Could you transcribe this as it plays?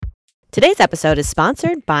Today's episode is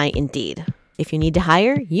sponsored by Indeed. If you need to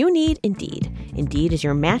hire, you need Indeed. Indeed is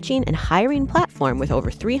your matching and hiring platform with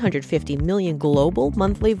over 350 million global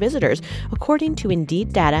monthly visitors, according to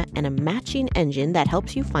Indeed data, and a matching engine that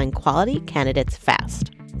helps you find quality candidates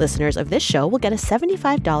fast. Listeners of this show will get a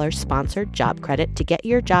 $75 sponsored job credit to get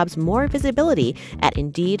your jobs more visibility at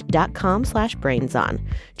Indeed.com/brainson.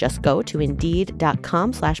 Just go to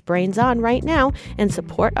Indeed.com/brainson right now and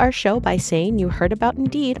support our show by saying you heard about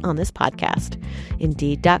Indeed on this podcast.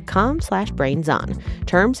 Indeed.com/brainson.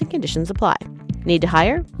 Terms and conditions apply. Need to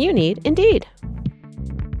hire? You need Indeed.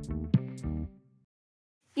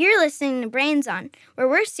 You're listening to Brains On, where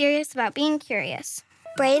we're serious about being curious.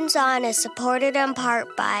 Brains On is supported in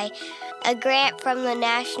part by a grant from the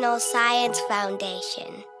National Science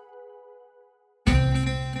Foundation.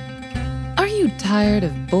 Are you tired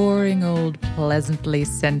of boring old pleasantly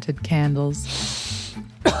scented candles?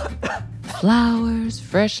 Flowers,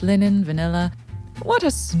 fresh linen, vanilla. What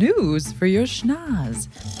a snooze for your schnoz.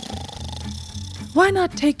 Why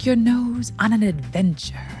not take your nose on an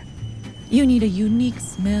adventure? You need a unique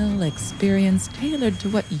smell experience tailored to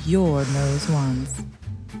what your nose wants.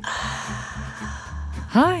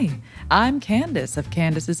 Hi, I'm Candace of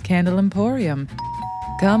Candace's Candle Emporium.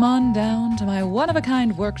 Come on down to my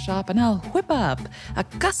one-of-a-kind workshop and I'll whip up a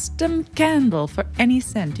custom candle for any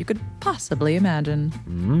scent you could possibly imagine.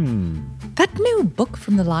 That new book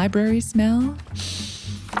from the library smell?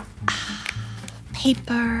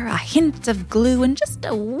 Paper, a hint of glue, and just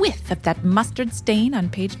a whiff of that mustard stain on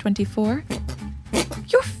page 24.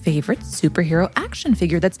 Your favorite superhero action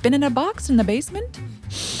figure that's been in a box in the basement?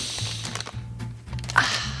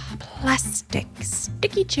 Plastic,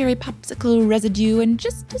 sticky cherry popsicle residue, and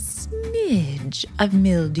just a smidge of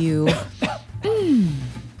mildew.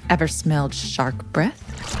 Ever smelled shark breath?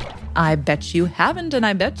 I bet you haven't, and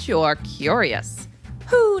I bet you're curious.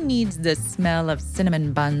 Who needs the smell of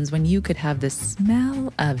cinnamon buns when you could have the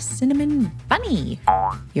smell of cinnamon bunny,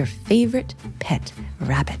 your favorite pet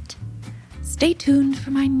rabbit? Stay tuned for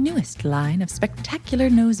my newest line of spectacular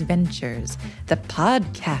nose ventures, the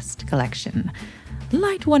podcast collection.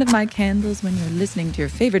 Light one of my candles when you're listening to your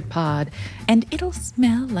favorite pod, and it'll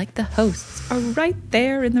smell like the hosts are right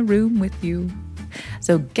there in the room with you.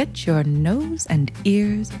 So get your nose and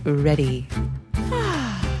ears ready.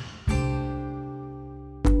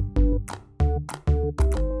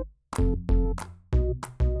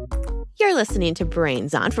 You're listening to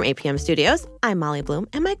Brains On from APM Studios. I'm Molly Bloom,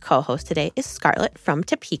 and my co-host today is Scarlett from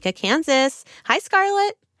Topeka, Kansas. Hi,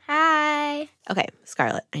 Scarlett. Hi. Okay,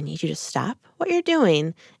 Scarlett, I need you to stop what you're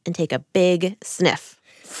doing and take a big sniff.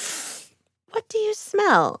 What do you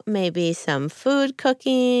smell? Maybe some food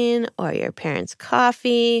cooking or your parents'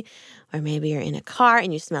 coffee, or maybe you're in a car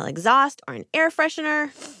and you smell exhaust or an air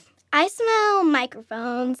freshener. I smell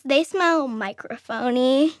microphones. They smell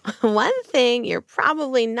microphony. One thing you're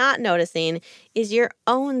probably not noticing is your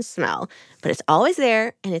own smell, but it's always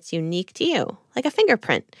there and it's unique to you, like a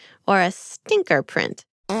fingerprint or a stinker print.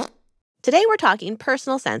 Today we're talking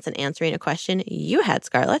personal scents and answering a question you had,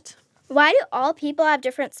 Scarlett. Why do all people have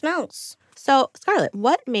different smells? So, Scarlett,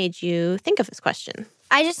 what made you think of this question?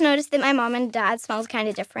 I just noticed that my mom and dad smells kind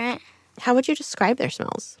of different. How would you describe their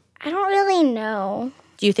smells? I don't really know.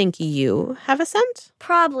 Do you think you have a scent?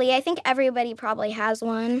 Probably. I think everybody probably has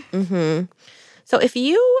one. So if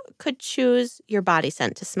you could choose your body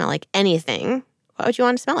scent to smell like anything, what would you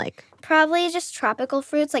want to smell like? Probably just tropical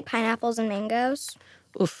fruits like pineapples and mangoes.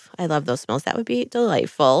 Oof, I love those smells. That would be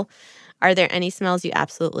delightful. Are there any smells you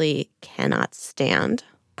absolutely cannot stand?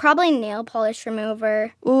 Probably nail polish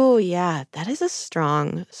remover. Ooh, yeah, that is a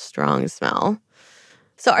strong, strong smell.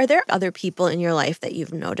 So are there other people in your life that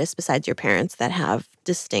you've noticed besides your parents that have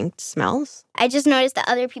distinct smells? I just noticed that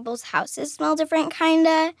other people's houses smell different, kind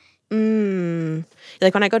of.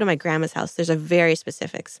 Like when I go to my grandma's house, there's a very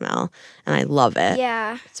specific smell, and I love it.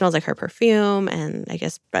 Yeah. It smells like her perfume, and I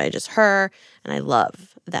guess probably just her, and I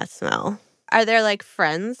love that smell. Are there like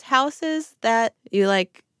friends' houses that you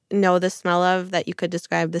like know the smell of that you could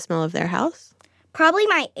describe the smell of their house? Probably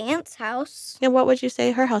my aunt's house. And what would you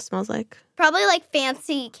say her house smells like? Probably like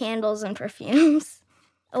fancy candles and perfumes.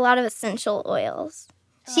 A lot of essential oils.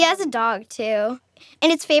 She has a dog, too.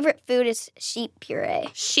 And its favorite food is sheep puree.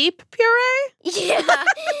 Sheep puree? Yeah,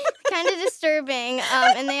 kind of disturbing.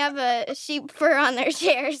 And they have a sheep fur on their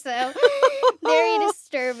chair, so very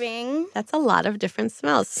disturbing. That's a lot of different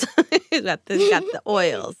smells. you got the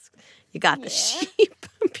oils. You got the sheep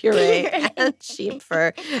puree and sheep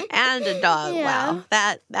fur and a dog. Yeah. Wow,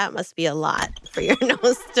 that must be a lot for your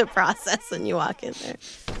nose to process when you walk in there.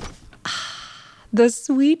 The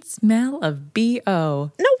sweet smell of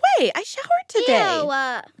B.O. No way. I showered today.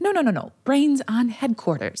 Ew. No. Brains on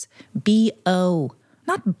headquarters. B.O.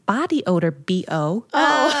 Not body odor, B.O.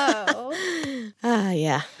 Oh.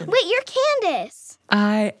 Yeah. Wait, you're Candace.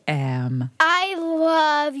 I am. I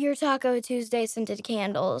love your Taco Tuesday scented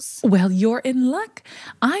candles. Well, you're in luck.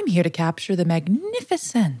 I'm here to capture the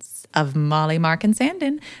magnificence of Molly, Mark, and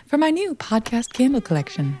Sandin for my new podcast candle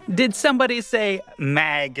collection. Did somebody say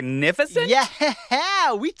magnificent?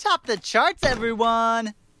 Yeah, we topped the charts,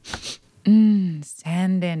 everyone.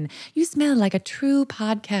 Sandin, you smell like a true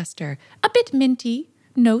podcaster. A bit minty,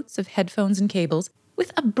 notes of headphones and cables,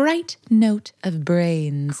 with a bright note of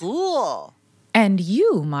brains. Cool. And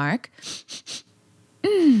you, Mark,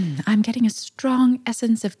 I'm getting a strong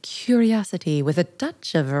essence of curiosity with a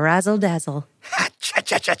touch of razzle-dazzle.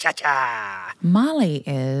 Cha-cha-cha-cha-cha. Molly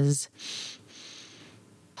is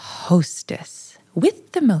hostess,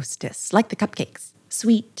 with the mostess, like the cupcakes,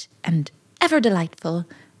 sweet and ever delightful,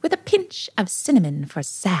 with a pinch of cinnamon for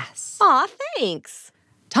sass. Aw, thanks.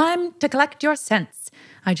 Time to collect your scents.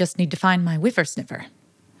 I just need to find my whiffer sniffer.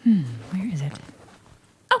 Where is it?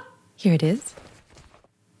 Oh, here it is.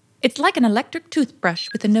 It's like an electric toothbrush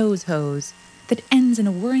with a nose hose that ends in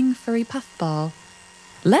a whirring furry puffball.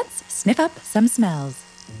 Let's sniff up some smells.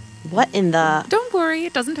 What in the... Don't worry,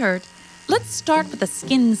 it doesn't hurt. Let's start with a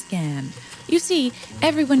skin scan. You see,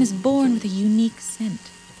 everyone is born with a unique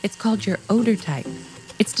scent. It's called your odor type.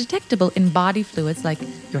 It's detectable in body fluids like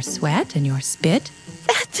your sweat and your spit.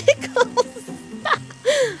 That tickles.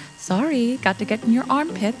 Sorry, got to get in your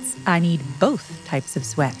armpits. I need both types of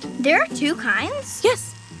sweat. There are two kinds?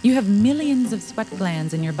 Yes, you have millions of sweat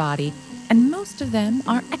glands in your body, and most of them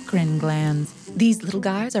are eccrine glands. These little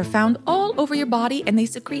guys are found all over your body, and they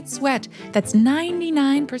secrete sweat that's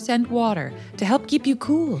 99% water to help keep you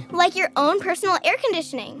cool. Like your own personal air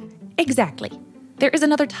conditioning. Exactly. There is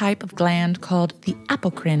another type of gland called the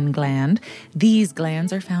apocrine gland. These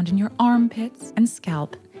glands are found in your armpits and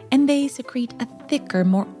scalp, and they secrete a thicker,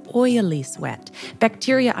 more oily sweat.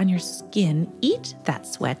 Bacteria on your skin eat that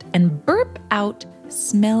sweat and burp out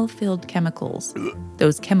smell-filled chemicals.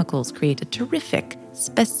 Those chemicals create a terrific,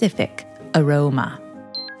 specific aroma.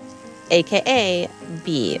 AKA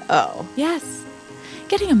B.O. Yes.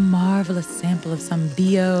 Getting a marvelous sample of some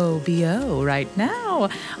B.O. right now,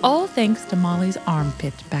 all thanks to Molly's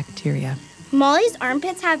armpit bacteria. Molly's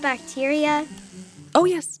armpits have bacteria. Oh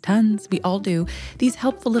yes, tons. We all do. These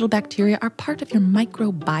helpful little bacteria are part of your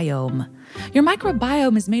microbiome. Your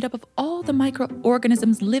microbiome is made up of all the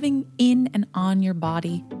microorganisms living in and on your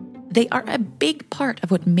body. They are a big part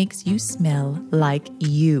of what makes you smell like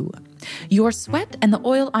you. Your sweat and the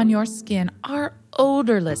oil on your skin are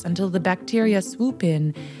odorless until the bacteria swoop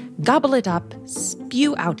in, gobble it up,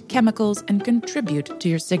 spew out chemicals, and contribute to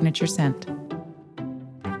your signature scent.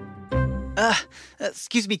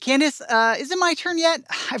 Excuse me, Candace, is it my turn yet?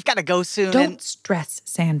 I've got to go soon. Don't stress,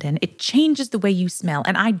 Sandin. It changes the way you smell,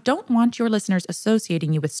 and I don't want your listeners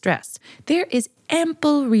associating you with stress. There is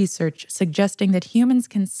ample research suggesting that humans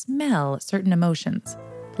can smell certain emotions,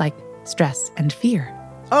 like stress and fear.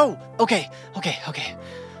 Oh, okay.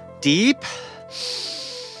 Deep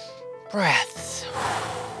breaths.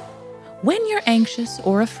 When you're anxious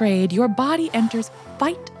or afraid, your body enters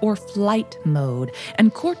fight or flight mode,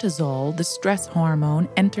 and cortisol, the stress hormone,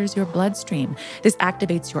 enters your bloodstream. This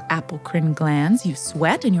activates your apocrine glands, you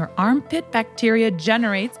sweat, and your armpit bacteria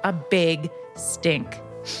generates a big stink.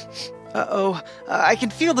 Uh-oh, I can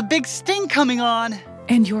feel the big sting coming on.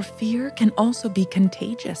 And your fear can also be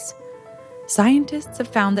contagious. Scientists have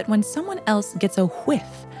found that when someone else gets a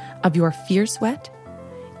whiff of your fear sweat,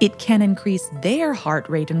 it can increase their heart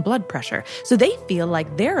rate and blood pressure, so they feel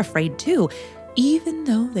like they're afraid too, even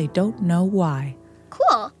though they don't know why.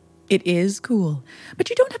 Cool. It is cool. But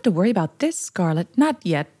you don't have to worry about this, Scarlett. Not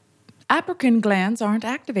yet. Apocrine glands aren't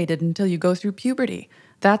activated until you go through puberty.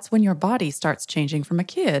 That's when your body starts changing from a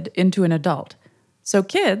kid into an adult. So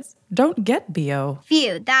kids don't get BO.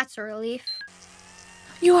 Phew, that's a relief.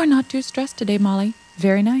 You are not too stressed today, Molly.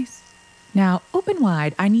 Very nice. Now, open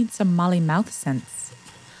wide. I need some Molly mouth scents.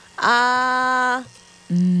 I'm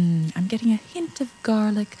getting a hint of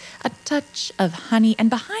garlic, a touch of honey, and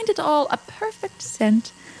behind it all, a perfect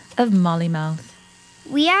scent of Molly mouth.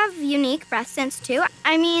 We have unique breath scents too.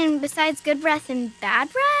 I mean, besides good breath and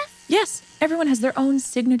bad breath? Yes, everyone has their own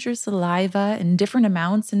signature saliva and different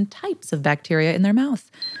amounts and types of bacteria in their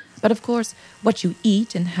mouth. But of course, what you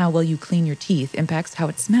eat and how well you clean your teeth impacts how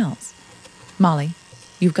it smells. Molly,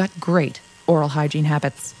 you've got great oral hygiene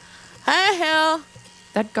habits. Hell.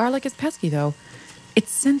 That garlic is pesky, though.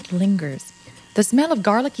 Its scent lingers. The smell of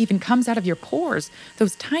garlic even comes out of your pores,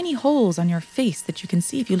 those tiny holes on your face that you can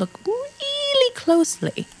see if you look really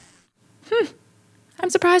closely. I'm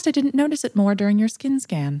surprised I didn't notice it more during your skin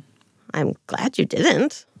scan. I'm glad you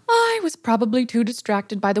didn't. I was probably too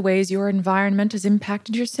distracted by the ways your environment has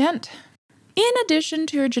impacted your scent. In addition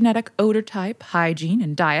to your genetic odor type, hygiene,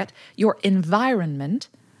 and diet, your environment,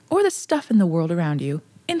 or the stuff in the world around you,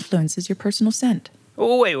 influences your personal scent.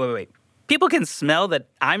 Oh, wait. People can smell that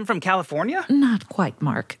I'm from California? Not quite,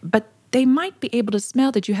 Mark, but they might be able to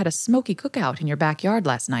smell that you had a smoky cookout in your backyard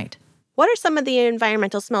last night. What are some of the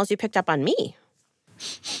environmental smells you picked up on me?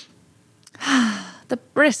 The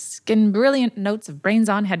brisk and brilliant notes of Brains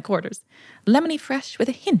On headquarters. Lemony fresh with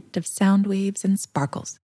a hint of sound waves and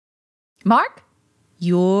sparkles. Mark,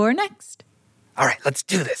 you're next. All right, let's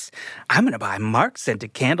do this. I'm going to buy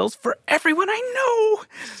Mark-scented candles for everyone I know.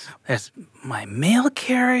 There's my mail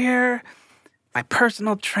carrier, my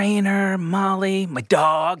personal trainer, Molly, my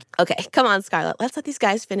dog. Okay, come on, Scarlett. Let's let these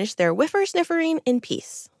guys finish their whiffer sniffering in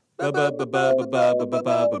peace. Brains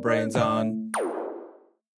on.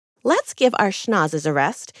 Let's give our schnozzes a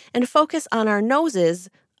rest and focus on our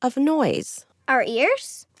noses of noise. Our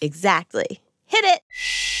ears? Exactly. Hit it!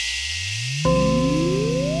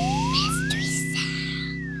 Mystery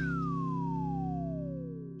sound.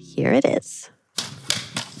 Here it is.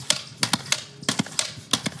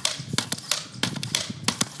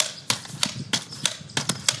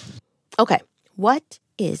 Okay, what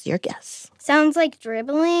is your guess? Sounds like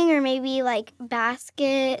dribbling or maybe like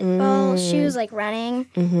basketball shoes, like running.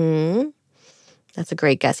 Mm-hmm. That's a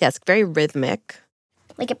great guess. Yeah, it's very rhythmic.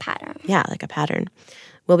 Like a pattern. Yeah, like a pattern.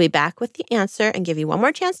 We'll be back with the answer and give you one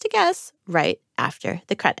more chance to guess right after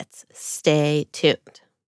the credits. Stay tuned.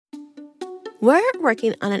 We're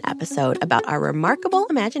working on an episode about our remarkable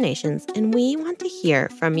imaginations, and we want to hear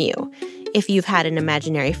from you. If you've had an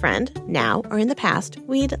imaginary friend, now or in the past,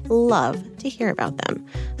 we'd love to hear about them.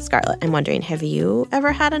 Scarlett, I'm wondering, have you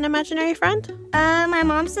ever had an imaginary friend? My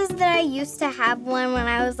mom says that I used to have one when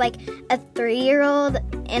I was like a 3-year-old,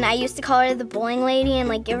 and I used to call her the bowling lady and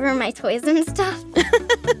like give her my toys and stuff.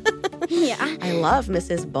 Yeah. I love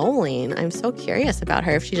Mrs. Bowling. I'm so curious about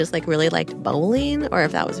her, if she just like really liked bowling or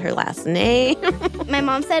if that was her last name. My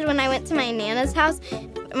mom said when I went to my Nana's house,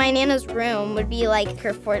 my Nana's room would be like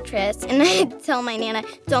her fortress. And I'd tell my Nana,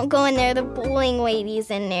 don't go in there, the bowling lady's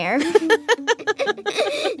in there. And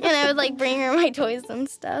I would like bring her my toys and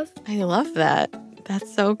stuff. I love that.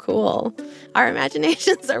 That's so cool. Our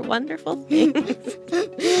imaginations are wonderful things.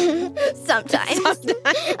 Sometimes.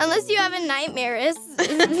 Unless you have a nightmarish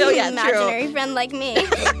imaginary friend like me.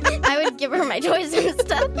 I would give her my toys and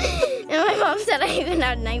stuff. And my mom said I even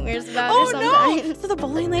had nightmares about her sometimes. No! So the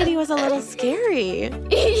bowling lady was a little scary.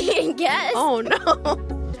 Yes. Oh, no.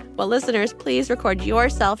 Well, listeners, please record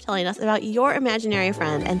yourself telling us about your imaginary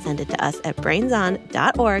friend and send it to us at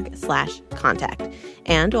brainson.org/contact.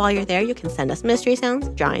 And while you're there, you can send us mystery sounds,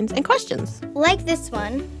 drawings, and questions. Like this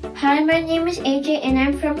one. Hi, my name is AJ and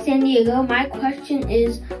I'm from San Diego. My question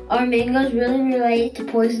is, are mangoes really related to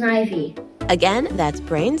poison ivy? Again, that's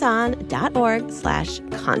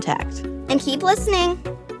brainson.org/contact. And keep listening.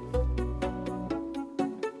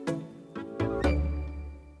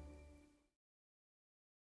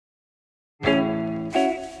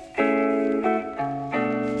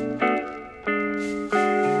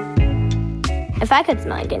 If I could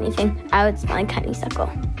smell like anything, I would smell like honeysuckle.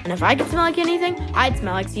 And if I could smell like anything, I'd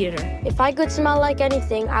smell like cedar. If I could smell like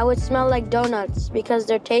anything, I would smell like donuts because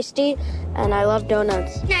they're tasty and I love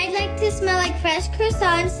donuts. I'd like to smell like fresh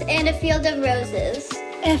croissants and a field of roses.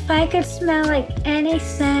 If I could smell like any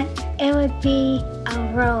scent, it would be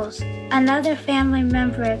a rose. Another family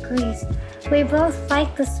member agrees. We both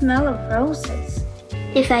like the smell of roses.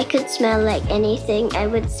 If I could smell like anything, I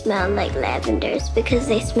would smell like lavenders because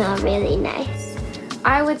they smell really nice.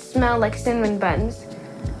 I would smell like cinnamon buns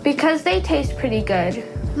because they taste pretty good.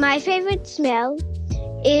 My favorite smell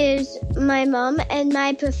is my mom, and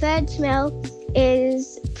my preferred smell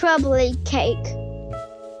is probably cake.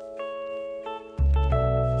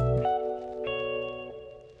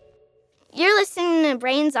 You're listening to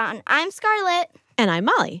Brains On. I'm Scarlett. And I'm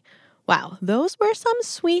Molly. Wow, those were some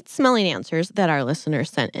sweet smelling answers that our listeners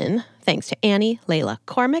sent in. Thanks to Annie, Layla,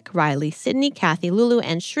 Cormac, Riley, Sydney, Kathy, Lulu,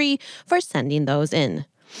 and Shri for sending those in.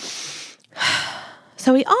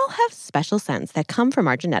 So we all have special scents that come from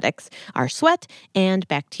our genetics, our sweat, and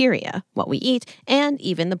bacteria, what we eat, and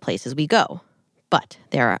even the places we go. But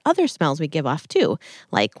there are other smells we give off too,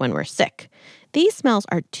 like when we're sick. These smells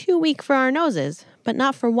are too weak for our noses, but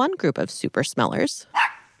not for one group of super smellers.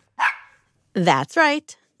 That's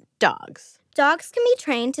right. Dogs. Dogs can be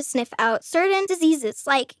trained to sniff out certain diseases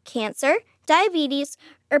like cancer, diabetes,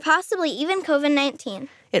 or possibly even COVID-19.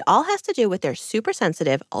 It all has to do with their super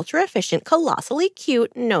sensitive, ultra efficient, colossally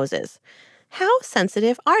cute noses. How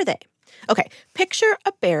sensitive are they? Okay, picture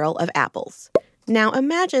a barrel of apples. Now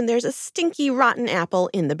imagine there's a stinky, rotten apple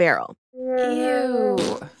in the barrel. Ew.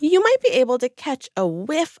 You might be able to catch a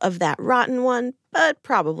whiff of that rotten one, but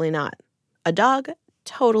probably not. A dog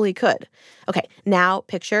totally could. Okay, now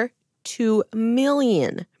picture 2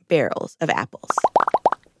 million barrels of apples.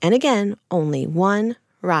 And again, only one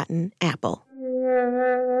rotten apple.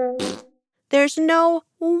 There's no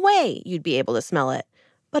way you'd be able to smell it,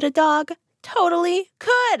 but a dog totally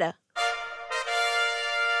could.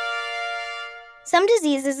 Some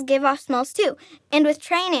diseases give off smells too, and with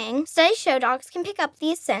training, studies show dogs can pick up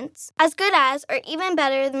these scents as good as or even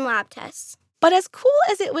better than lab tests. But as cool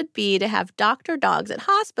as it would be to have doctor dogs at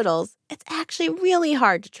hospitals, it's actually really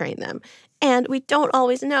hard to train them, and we don't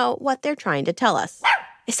always know what they're trying to tell us.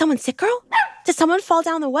 Is someone sick, girl? Did someone fall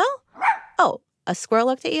down the well? Oh, a squirrel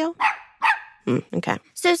looked at you? Okay.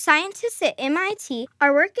 So scientists at MIT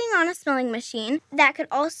are working on a smelling machine that could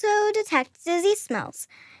also detect disease smells.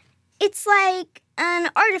 It's like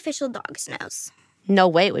an artificial dog's nose. No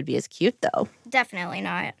way it would be as cute, though. Definitely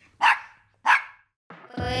not.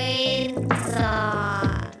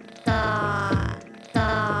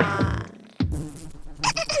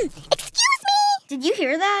 Excuse me! Did you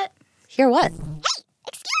hear that? Hear what? Hey,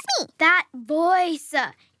 excuse me! That voice.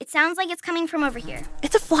 It sounds like it's coming from over here.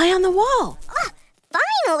 It's a fly on the wall.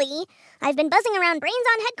 Finally! I've been buzzing around Brains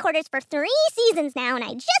on headquarters for 3 seasons now, and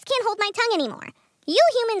I just can't hold my tongue anymore. You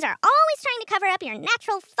humans are always trying to cover up your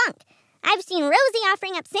natural funk. I've seen Rosie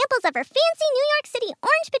offering up samples of her fancy New York City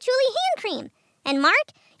orange patchouli hand cream. And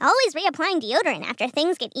Mark, always reapplying deodorant after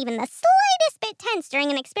things get even the slightest bit tense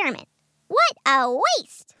during an experiment. What a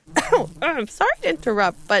waste! I'm sorry to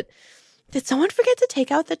interrupt, but did someone forget to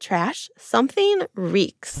take out the trash? Something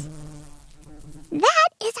reeks. That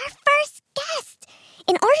is our first guest.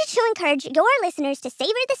 In order to encourage your listeners to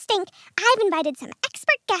savor the stink, I've invited some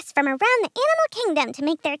expert guests from around the animal kingdom to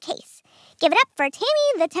make their case. Give it up for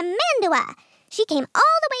Tammy the Tamandua. She came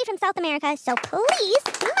all the way from South America, so please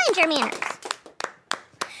mind your manners.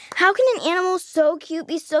 How can an animal so cute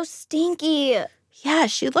be so stinky? Yeah,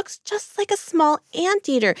 she looks just like a small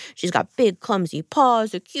anteater. She's got big, clumsy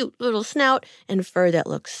paws, a cute little snout, and fur that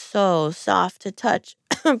looks so soft to touch.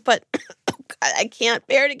 But God, I can't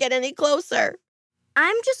bear to get any closer.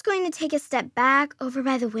 I'm just going to take a step back over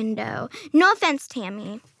by the window. No offense,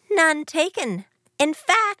 Tammy. None taken. In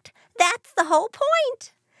fact, that's the whole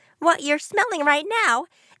point. What you're smelling right now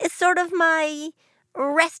is sort of my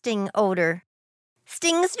resting odor.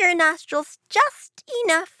 Stings your nostrils just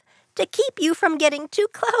enough to keep you from getting too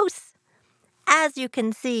close. As you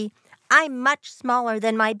can see, I'm much smaller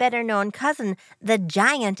than my better-known cousin, the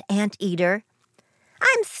giant anteater.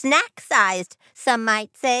 I'm snack-sized, some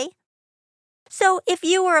might say. So if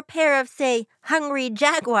you were a pair of, say, hungry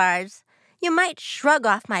jaguars, you might shrug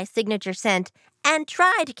off my signature scent and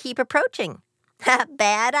try to keep approaching. A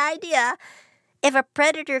bad idea. If a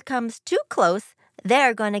predator comes too close,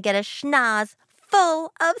 they're going to get a schnoz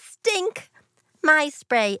full of stink. My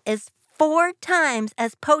spray is 4 times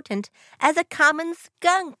as potent as a common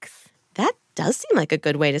skunk's. That does seem like a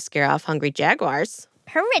good way to scare off hungry jaguars.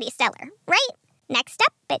 Pretty stellar, right? Next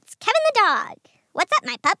up, it's Kevin the dog. What's up,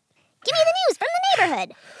 my pup? Give me the news from the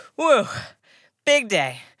neighborhood. Woo! Big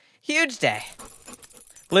day. Huge day.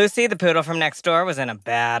 Lucy, the poodle from next door, was in a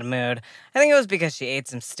bad mood. I think it was because she ate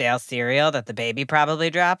some stale cereal that the baby probably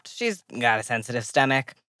dropped. She's got a sensitive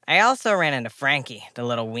stomach. I also ran into Frankie, the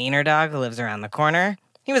little wiener dog who lives around the corner.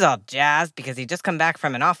 He was all jazzed because he'd just come back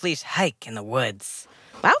from an off-leash hike in the woods.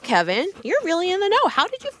 Wow, Kevin, you're really in the know. How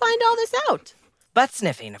did you find all this out? Butt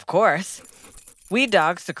sniffing, of course. We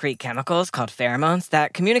dogs secrete chemicals called pheromones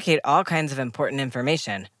that communicate all kinds of important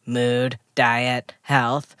information. Mood, diet,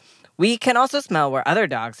 health. We can also smell where other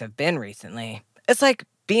dogs have been recently. It's like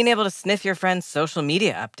being able to sniff your friend's social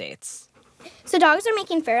media updates. So dogs are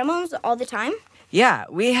making pheromones all the time? Yeah,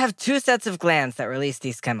 we have 2 sets of glands that release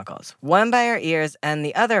these chemicals. One by our ears and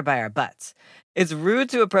the other by our butts. It's rude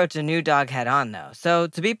to approach a new dog head-on, though. So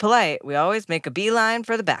to be polite, we always make a beeline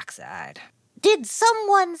for the backside. Did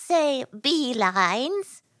someone say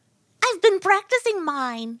beelines? I've been practicing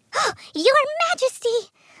mine. Your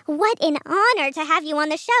Majesty! What an honor to have you on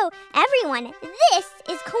the show. Everyone, this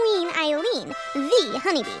is Queen Eileen, the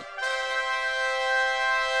honeybee.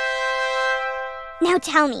 Now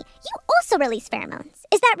tell me, you also release pheromones.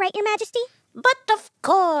 Is that right, Your Majesty? But of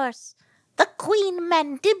course. The queen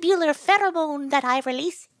mandibular pheromone that I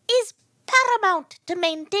release is paramount to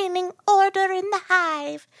maintaining order in the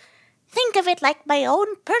hive. Think of it like my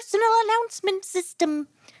own personal announcement system.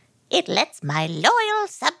 It lets my loyal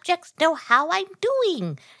subjects know how I'm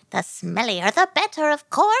doing. The smellier the better, of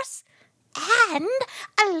course. And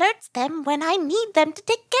alerts them when I need them to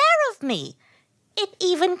take care of me. It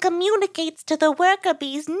even communicates to the worker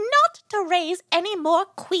bees not to raise any more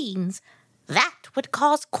queens. That would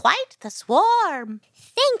cause quite the swarm.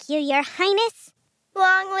 Thank you, Your Highness.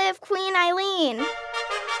 Long live Queen Eileen.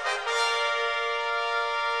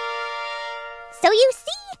 So you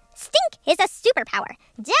see, stink is a superpower.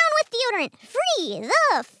 Down with deodorant. Free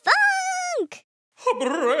the funk.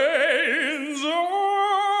 Brains on.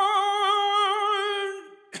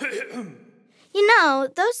 You know,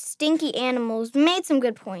 those stinky animals made some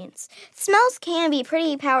good points. Smells can be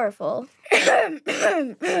pretty powerful.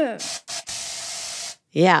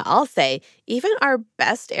 Yeah, I'll say, even our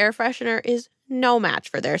best air freshener is no match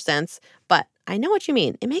for their scents. But I know what you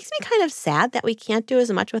mean. It makes me kind of sad that we can't do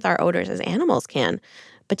as much with our odors as animals can.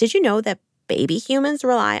 But did you know that baby humans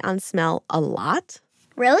rely on smell a lot?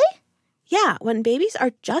 Really? Yeah, when babies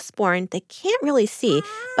are just born, they can't really see,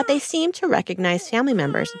 but they seem to recognize family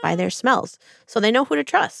members by their smells, so they know who to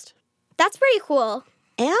trust. That's pretty cool.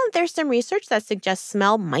 And there's some research that suggests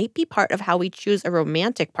smell might be part of how we choose a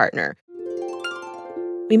romantic partner.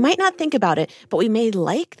 We might not think about it, but we may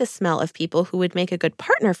like the smell of people who would make a good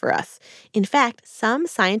partner for us. In fact, some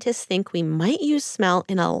scientists think we might use smell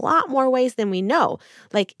in a lot more ways than we know,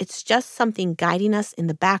 like it's just something guiding us in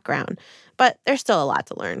the background. But there's still a lot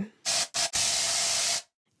to learn.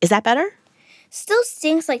 Is that better? Still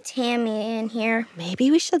stinks like Tammy in here. Maybe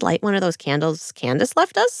we should light one of those candles Candace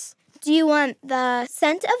left us? Do you want the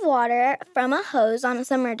scent of water from a hose on a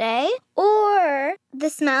summer day or the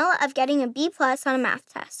smell of getting a B+ on a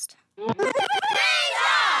math test?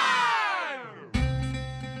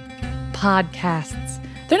 Podcasts.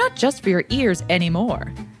 They're not just for your ears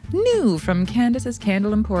anymore. New from Candace's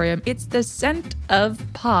Candle Emporium, it's the Scent of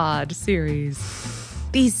Pod series.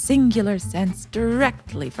 These singular scents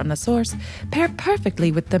directly from the source pair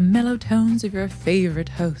perfectly with the mellow tones of your favorite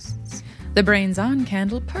hosts. The Brains On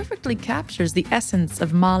candle perfectly captures the essence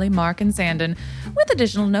of Molly, Mark, and Sandon with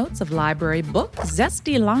additional notes of library book,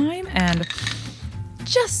 zesty lime, and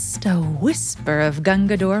just a whisper of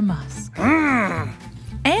Gungador musk.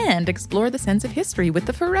 And explore the sense of history with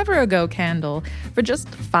the Forever Ago candle. For just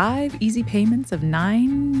 5 easy payments of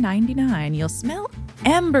 $9.99, you'll smell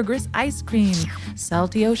ambergris ice cream,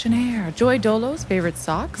 salty ocean air, Joy Dolo's favorite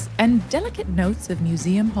socks, and delicate notes of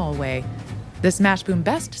museum hallway. The Smash Boom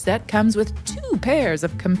Best set comes with 2 pairs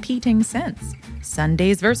of competing scents.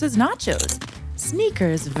 Sundays versus nachos.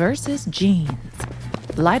 Sneakers versus jeans.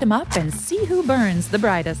 Light 'em up and see who burns the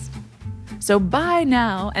brightest. So buy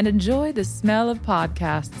now and enjoy the smell of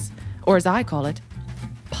podcasts, or as I call it,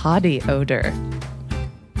 poddy odor.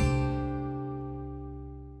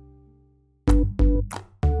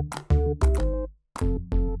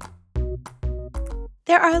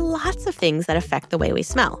 There are lots of things that affect the way we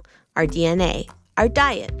smell. Our DNA, our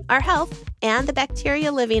diet, our health, and the bacteria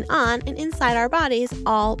living on and inside our bodies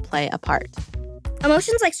all play a part.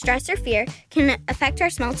 Emotions like stress or fear can affect our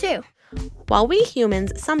smell too. While we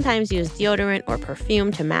humans sometimes use deodorant or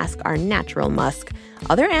perfume to mask our natural musk,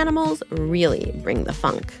 other animals really bring the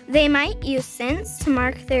funk. They might use scents to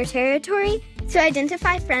mark their territory, to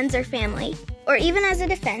identify friends or family, or even as a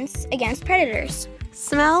defense against predators.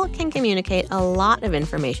 Smell can communicate a lot of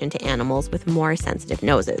information to animals with more sensitive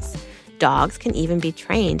noses. Dogs can even be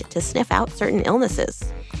trained to sniff out certain illnesses.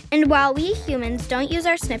 And while we humans don't use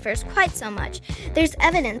our sniffers quite so much, there's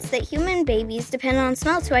evidence that human babies depend on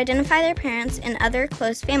smell to identify their parents and other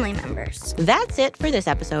close family members. That's it for this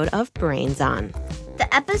episode of Brains On. The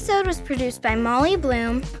episode was produced by Molly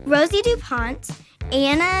Bloom, Rosie DuPont,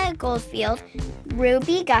 Anna Goldfield,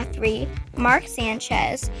 Ruby Guthrie, Mark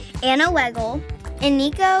Sanchez, Anna Weigel, and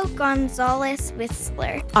Nico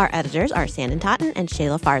Gonzalez-Whistler. Our editors are Sandon Totten and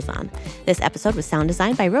Shayla Farzan. This episode was sound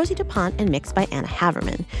designed by Rosie DuPont and mixed by Anna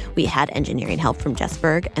Haverman. We had engineering help from Jess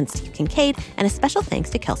Berg and Steve Kincaid, and a special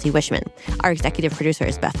thanks to Kelsey Wishman. Our executive producer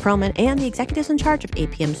is Beth Perlman, and the executives in charge of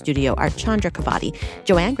APM Studio are Chandra Kavadi,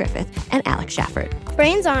 Joanne Griffith, and Alex Shafford.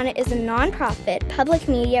 Brains On is a nonprofit public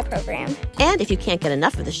media program. And if you can't get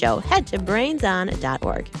enough of the show, head to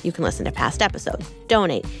brainson.org. You can listen to past episodes,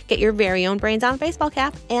 donate, get your very own Brains On baseball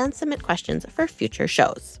cap, and submit questions for future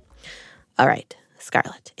shows. All right,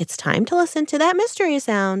 Scarlett, it's time to listen to that mystery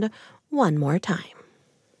sound one more time.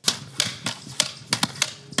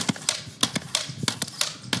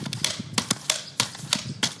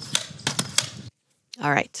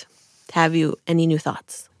 All right, have you any new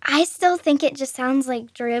thoughts? I still think it just sounds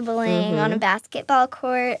like dribbling on a basketball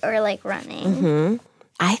court or like running.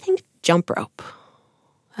 I think Jump rope.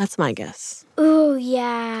 That's my guess. Ooh,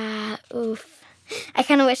 yeah. Oof. I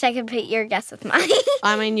kind of wish I could put your guess with mine.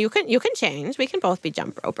 I mean, you can change. We can both be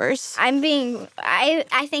jump ropers. I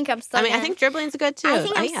think I'm still. I think dribbling's good too. I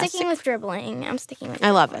think I'm sticking with dribbling. I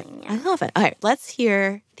love it. Yeah. I love it. All right, let's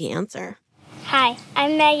hear the answer. Hi,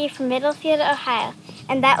 I'm Maggie from Middlefield, Ohio,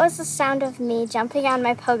 and that was the sound of me jumping on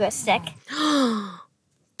my pogo stick.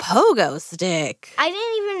 Pogo stick. I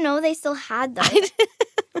didn't even know they still had those.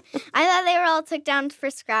 I thought they were all took down for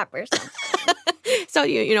scrap or something. So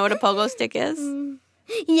you know what a pogo stick is?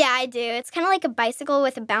 Yeah, I do. It's kind of like a bicycle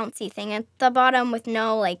with a bouncy thing at the bottom with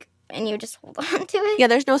no, and you just hold on to it. Yeah,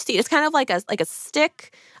 there's no seat. It's kind of like a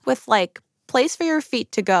stick with, place for your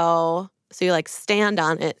feet to go. So you, stand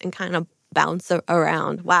on it and kind of bounce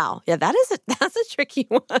around. Wow. Yeah, that's a tricky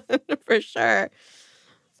one for sure.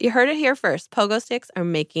 You heard it here first. Pogo sticks are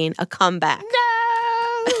making a comeback. No!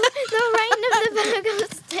 The reign of the pogo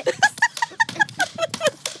sticks.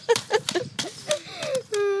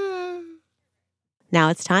 Now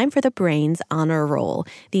it's time for the Brains Honor Roll.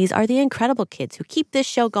 These are the incredible kids who keep this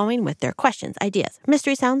show going with their questions, ideas,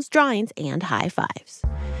 mystery sounds, drawings, and high fives.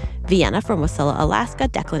 Vienna from Wasilla, Alaska,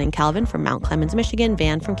 Declan and Calvin from Mount Clemens, Michigan,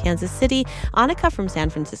 Van from Kansas City, Annika from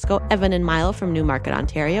San Francisco, Evan and Milo from Newmarket,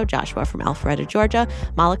 Ontario, Joshua from Alpharetta, Georgia,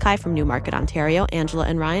 Malachi from Newmarket, Ontario, Angela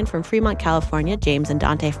and Ryan from Fremont, California, James and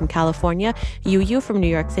Dante from California, Yu from New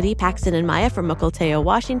York City, Paxton and Maya from Mukilteo,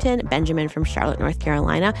 Washington, Benjamin from Charlotte, North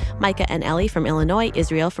Carolina, Micah and Ellie from Illinois,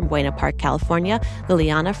 Israel from Buena Park, California,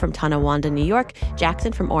 Liliana from Tonawanda, New York,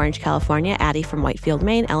 Jackson from Orange, California, Addie from Whitefield,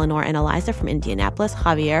 Maine, Eleanor and Eliza from Indianapolis,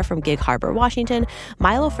 Javier from Gig Harbor, Washington,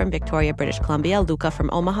 Milo from Victoria, British Columbia, Luca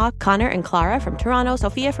from Omaha, Connor and Clara from Toronto,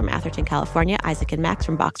 Sophia from Atherton, California, Isaac and Max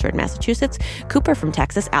from Boxford, Massachusetts, Cooper from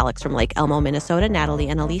Texas, Alex from Lake Elmo, Minnesota, Natalie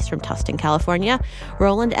and Elise from Tustin, California,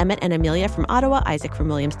 Roland, Emmett and Amelia from Ottawa, Isaac from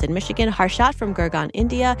Williamston, Michigan, Harshat from Gurgaon,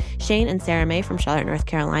 India, Shane and Sarah May from Charlotte, North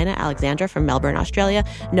Carolina, Alexandra from Melbourne, Australia,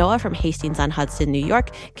 Noah from Hastings-on-Hudson, New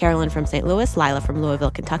York, Carolyn from St. Louis, Lila from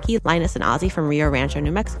Louisville, Kentucky, Linus and Ozzy from Rio Rancho,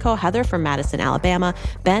 New Mexico, Heather from Madison, Alabama,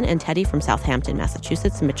 Ben and Teddy from Southampton,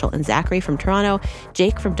 Massachusetts, Mitchell and Zachary from Toronto,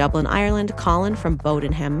 Jake from Dublin, Ireland, Colin from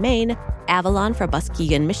Bodenham, Maine, Avalon from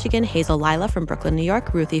Muskegon, Michigan, Hazel Lila from Brooklyn, New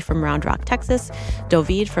York, Ruthie from Round Rock, Texas,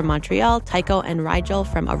 Dovid from Montreal, Tycho and Rigel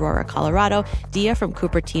from Aurora, Colorado, Dia from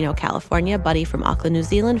Cupertino, California, Buddy from Auckland, New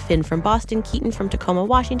Zealand, Finn from Boston, Keaton from Tacoma,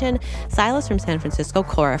 Washington, Silas from San Francisco,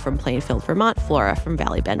 Cora from Plainfield, Vermont, Flora from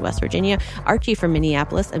Valley Bend, West Virginia, Archie from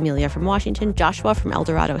Minneapolis, Amelia from Washington, Joshua from El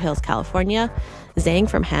Dorado Hills, California, Zhang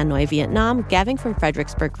from Hanoi, Vietnam, Gavin from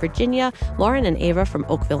Fredericksburg, Virginia, Lauren and Ava from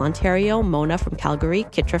Oakville, Ontario, Mona from Calgary,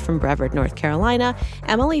 Kitra from Brevard, North Carolina,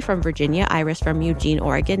 Emily from Virginia, Iris from Eugene,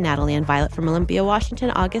 Oregon, Natalie and Violet from Olympia,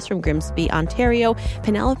 Washington, August from Grimsby, Ontario,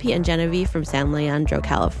 Penelope and Genevieve from San Leandro,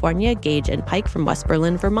 California, Gage and Pike from West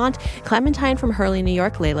Berlin, Vermont, Clementine from Hurley, New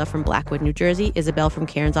York, Layla from Blackwood, New Jersey, Isabel from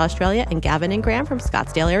Cairns, Australia, and Gavin and Graham from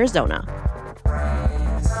Scottsdale, Arizona.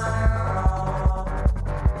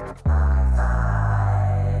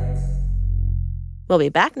 We'll be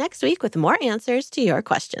back next week with more answers to your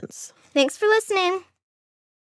questions. Thanks for listening.